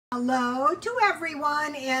Hello to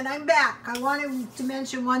everyone, and I'm back. I wanted to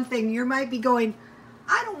mention one thing. You might be going,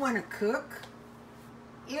 I don't want to cook.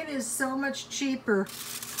 It is so much cheaper.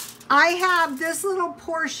 I have this little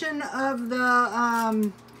portion of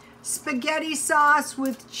the spaghetti sauce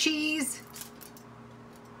with cheese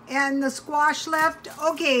and the squash left.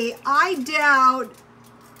 Okay, I doubt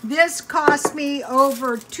this cost me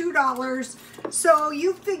over $2. So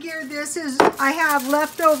you figure this is, I have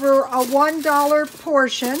leftover a $1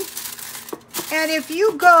 portion. And if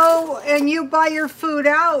you go and you buy your food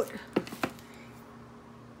out,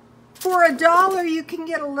 for $1, you can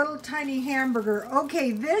get a little tiny hamburger.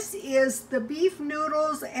 Okay, this is the beef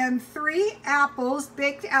noodles and 3 apples,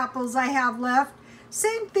 baked apples I have left.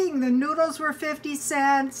 Same thing, the noodles were 50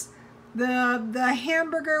 cents. The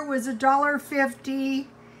hamburger was $1.50.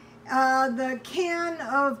 The can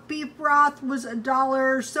of beef broth was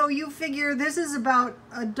 $1. So you figure this is about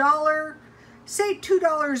 $1, say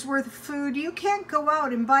 $2 worth of food. You can't go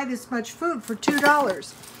out and buy this much food for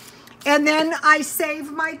 $2. And then I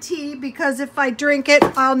save my tea because if I drink it,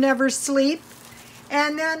 I'll never sleep.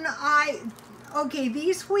 And then okay,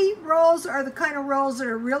 these wheat rolls are the kind of rolls that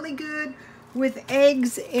are really good with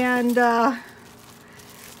eggs and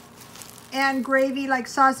gravy, like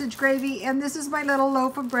sausage gravy. And this is my little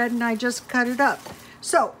loaf of bread, and I just cut it up.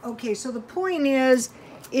 So, okay, so the point is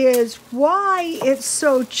why it's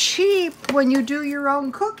so cheap when you do your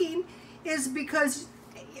own cooking is because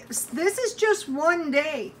this is just one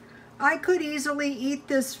day. I could easily eat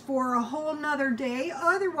this for a whole nother day.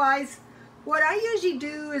 Otherwise, what I usually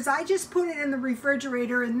do is I just put it in the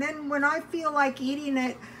refrigerator, and then when I feel like eating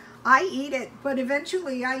it, I eat it. But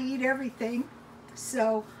eventually I eat everything.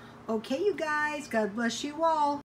 So, okay, you guys, God bless you all.